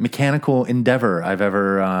mechanical endeavor I've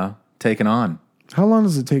ever taken on. How long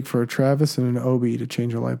does it take for a Travis and an Obi to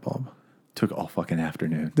change a light bulb? Took all fucking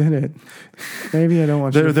afternoon. Did it? Maybe I don't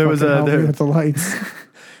want you to help me with the lights.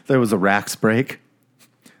 There was a racks break.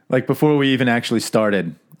 Before we even actually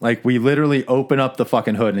started. We literally open up the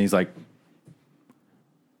fucking hood and he's like,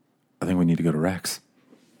 I think we need to go to Rex.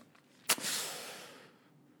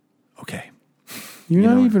 Okay. You're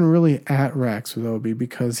not even really at Rex with Obi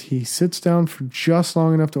because he sits down for just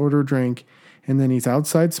long enough to order a drink and then he's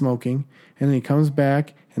outside smoking and then he comes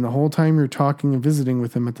back and the whole time you're talking and visiting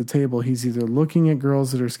with him at the table, he's either looking at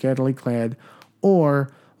girls that are scantily clad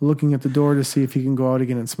or looking at the door to see if he can go out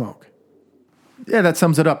again and smoke. Yeah, that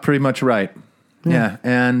sums it up pretty much right. Yeah.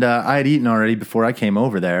 And I had eaten already before I came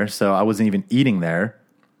over there, so I wasn't even eating there.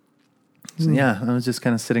 So, yeah, I was just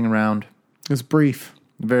kind of sitting around. It's brief.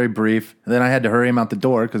 Very brief. And then I had to hurry him out the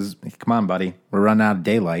door because, come on, buddy, we're running out of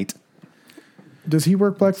daylight. Does he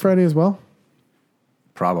work Black Friday as well?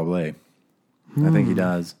 Probably. I think he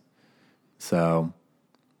does. So.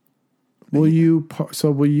 Will you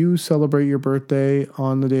celebrate your birthday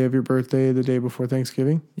on the day of your birthday, the day before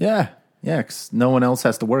Thanksgiving? Yeah, because no one else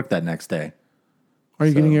has to work that next day.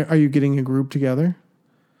 Are you getting a group together?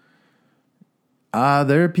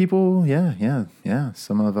 There are people. Yeah.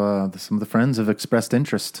 Some of the friends have expressed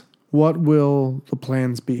interest. What will the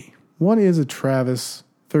plans be? What is a Travis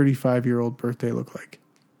 35-year-old birthday look like?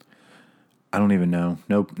 I don't even know.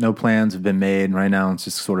 No plans have been made right now. It's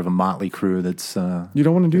just sort of a motley crew. That's you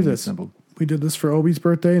don't want to do this. Simple. We did this for Obi's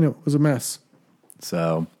birthday, and it was a mess.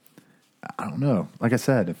 So I don't know. Like I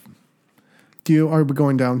said, Are we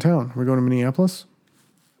going downtown? Are we going to Minneapolis?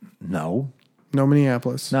 No,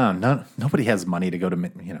 Minneapolis. No. Nobody has money to go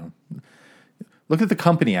to. Look at the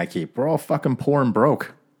company I keep. We're all fucking poor and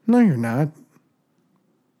broke. No, you're not.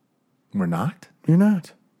 We're not. You're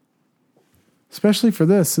not. Especially for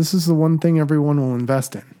this. This is the one thing everyone will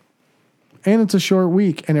invest in. And it's a short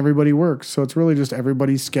week and everybody works. So it's really just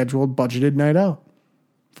everybody's scheduled, budgeted night out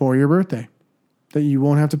for your birthday that you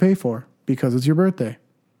won't have to pay for because it's your birthday.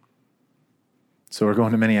 So we're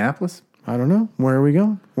going to Minneapolis? I don't know. Where are we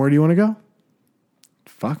going? Where do you want to go?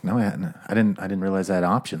 Fuck, no, I didn't realize I had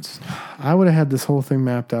options. I would have had this whole thing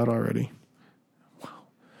mapped out already.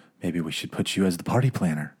 Maybe we should put you as the party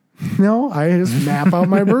planner. No, I just map out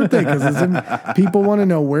my birthday because people want to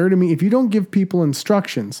know where to meet. If you don't give people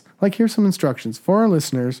instructions, like here's some instructions for our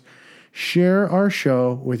listeners, share our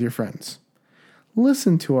show with your friends.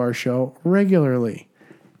 Listen to our show regularly.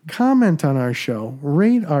 Comment on our show.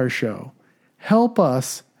 Rate our show. Help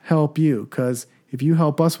us help you, because if you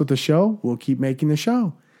help us with the show, we'll keep making the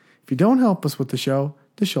show. If you don't help us with the show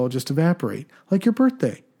will just evaporate, like your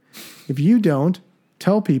birthday. If you don't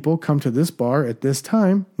tell people, come to this bar at this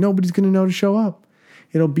time, nobody's going to know to show up.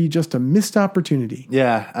 It'll be just a missed opportunity.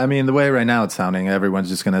 Yeah, I mean, the way right now it's sounding, everyone's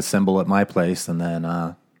just going to assemble at my place and then...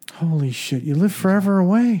 Holy shit, you live forever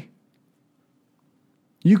away.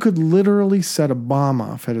 You could literally set a bomb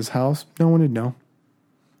off at his house. No one would know.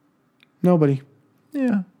 Nobody.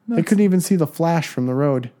 Yeah. They couldn't even see the flash from the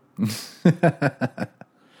road.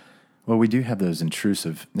 Well, we do have those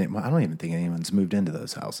intrusive... I don't even think anyone's moved into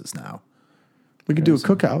those houses now. We could do a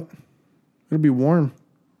cookout. It'll be warm.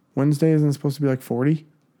 Wednesday isn't supposed to be like 40?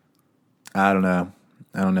 I don't know.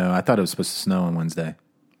 I thought it was supposed to snow on Wednesday.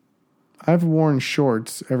 I've worn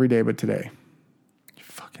shorts every day but today. You're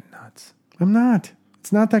fucking nuts. I'm not.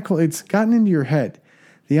 It's not that cold. It's gotten into your head.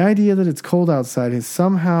 The idea that it's cold outside is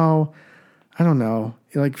somehow, I don't know,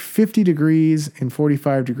 like 50 degrees and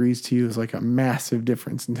 45 degrees to you is like a massive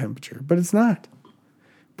difference in temperature. But it's not.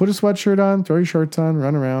 Put a sweatshirt on, throw your shorts on,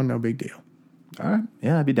 run around, no big deal. All right.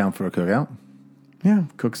 Yeah, I'd be down for a cookout. Yeah,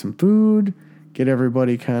 cook some food, get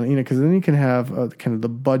everybody kind of, because then you can have kind of the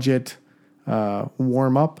budget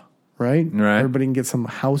warm up, right? Right. Everybody can get some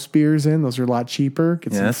house beers in. Those are a lot cheaper.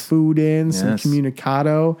 Get some food in, some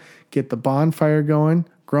communicado, get the bonfire going.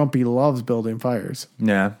 Grumpy loves building fires.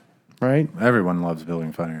 Yeah. Right? Everyone loves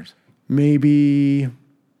building fires. Maybe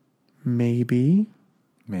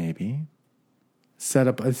set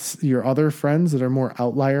up your other friends that are more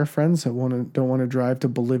outlier friends that don't want to drive to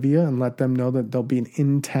Bolivia and let them know that there'll be an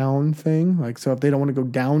in-town thing. Like, so if they don't want to go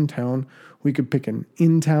downtown, we could pick an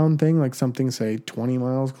in-town thing, like something, say, 20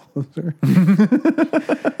 miles closer.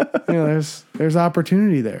 There's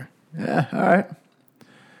opportunity there. Yeah, all right.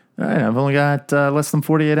 I've only got less than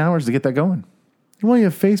 48 hours to get that going. Well, you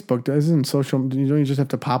have Facebook. Isn't social? You just have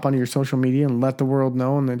to pop onto your social media and let the world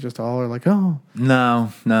know, and they just all are like, "Oh,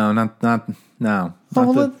 no, not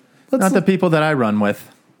well, not the people that I run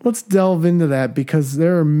with." Let's delve into that, because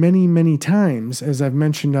there are many, many times, as I've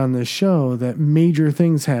mentioned on this show, that major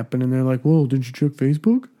things happen, and they're like, "Whoa, did you check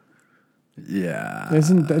Facebook?" Yeah,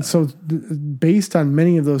 isn't that so? Based on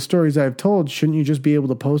many of those stories I've told, shouldn't you just be able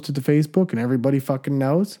to post it to Facebook and everybody fucking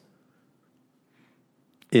knows?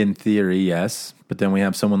 In theory, yes. But then we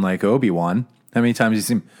have someone like Obi-Wan. How many times you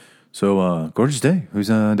see him? So, gorgeous day. Who's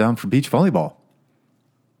down for beach volleyball?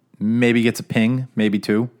 Maybe gets a ping, maybe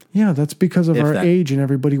two. Yeah, that's because of our age and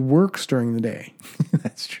everybody works during the day.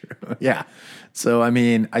 That's true. Yeah. So, I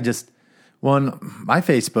mean, my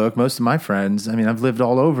Facebook, most of my friends, I mean, I've lived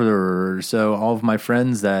all over. So a lot of my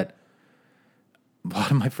friends I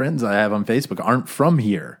have on Facebook aren't from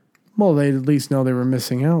here. Well, they at least know they were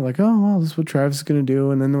missing out. Like, oh, well, this is what Travis is going to do.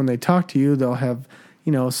 And then when they talk to you, they'll have,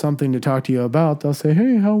 something to talk to you about. They'll say,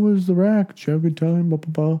 hey, how was the rack? Did you have a good time? Blah,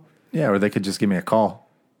 blah, blah. Yeah, or they could just give me a call.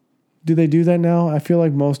 Do they do that now? I feel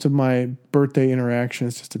like most of my birthday interaction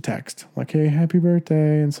is just a text. Like, hey, happy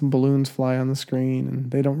birthday, and some balloons fly on the screen. And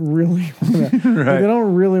they don't really want to they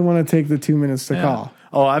don't really want to take the 2 minutes to call.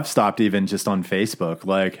 Oh, I've stopped even just on Facebook.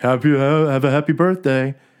 Like, have a happy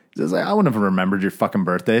birthday. It's like, I wouldn't have remembered your fucking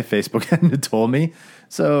birthday if Facebook hadn't told me.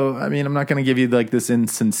 So, I mean, I'm not going to give you like this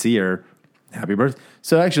insincere happy birthday.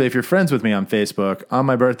 So actually, if you're friends with me on Facebook on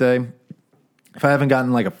my birthday, if I haven't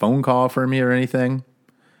gotten like a phone call from you or anything,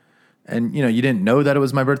 and you didn't know that it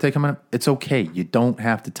was my birthday coming up, it's okay. You don't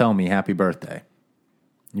have to tell me happy birthday.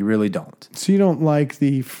 You really don't. So you don't like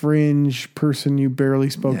the fringe person you barely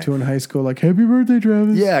spoke to in high school, like, happy birthday,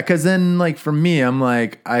 Travis? Yeah, because then, like, for me, I'm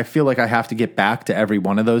like, I feel like I have to get back to every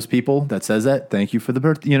one of those people that says that. Thank you for the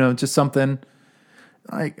birthday. Just something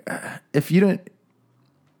like, if you don't,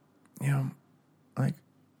 like,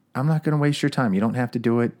 I'm not going to waste your time. You don't have to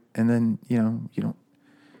do it. And then, you don't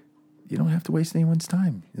have to waste anyone's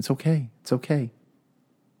time. It's okay. It's okay.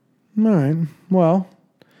 All right. Well,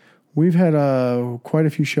 we've had quite a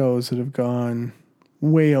few shows that have gone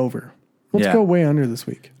way over. Let's go way under this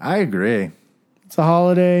week. I agree. It's a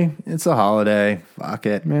holiday. It's a holiday. Fuck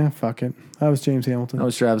it. Fuck it. That was James Hamilton. That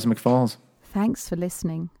was Travis McFalls. Thanks for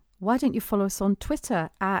listening. Why don't you follow us on Twitter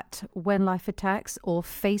at When Life Attacks or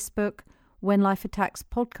Facebook When Life Attacks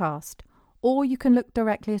Podcast. Or you can look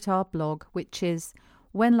directly at our blog, which is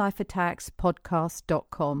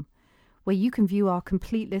whenlifeattackspodcast.com, where you can view our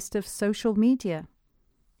complete list of social media.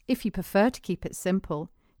 If you prefer to keep it simple,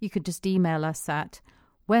 you could just email us at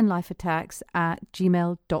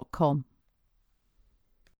whenlifeattacks@gmail.com.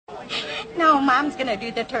 No, Mom's gonna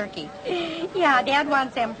do the turkey. Yeah, Dad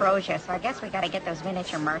wants ambrosia, so I guess we gotta get those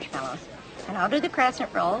miniature marshmallows. And I'll do the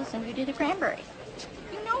crescent rolls, and you do the cranberries.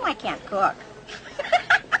 You know I can't cook.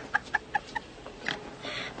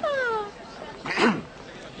 Oh.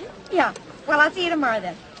 Yeah, well, I'll see you tomorrow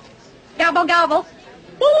then. Gobble, gobble.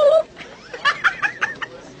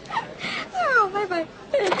 Oh, bye-bye.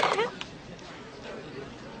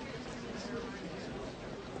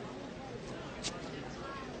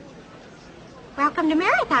 Welcome to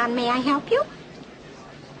Marathon. May I help you?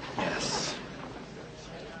 Yes.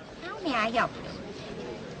 How may I help you?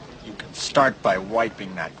 You can start by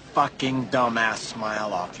wiping that fucking dumbass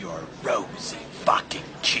smile off your rosy fucking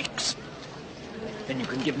cheeks. Then you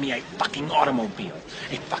can give me a fucking automobile.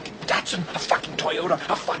 A fucking Datsun, a fucking Toyota,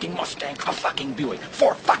 a fucking Mustang, a fucking Buick.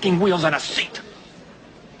 4 fucking wheels and a seat.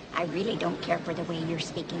 I really don't care for the way you're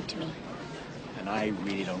speaking to me. And I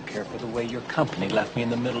really don't care for the way your company left me in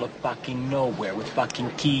the middle of fucking nowhere with fucking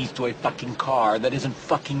keys to a fucking car that isn't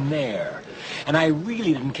fucking there. And I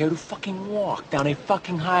really didn't care to fucking walk down a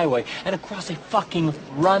fucking highway and across a fucking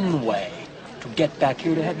runway to get back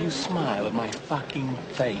here to have you smile at my fucking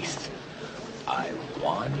face. I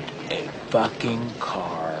want a fucking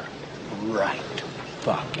car right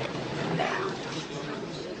fucking now.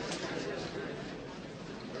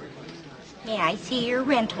 Yeah, I see your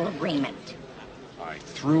rental agreement. I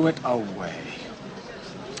threw it away.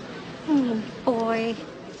 Oh, boy.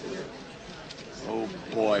 Oh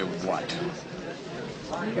boy, what?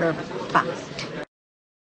 You're bust.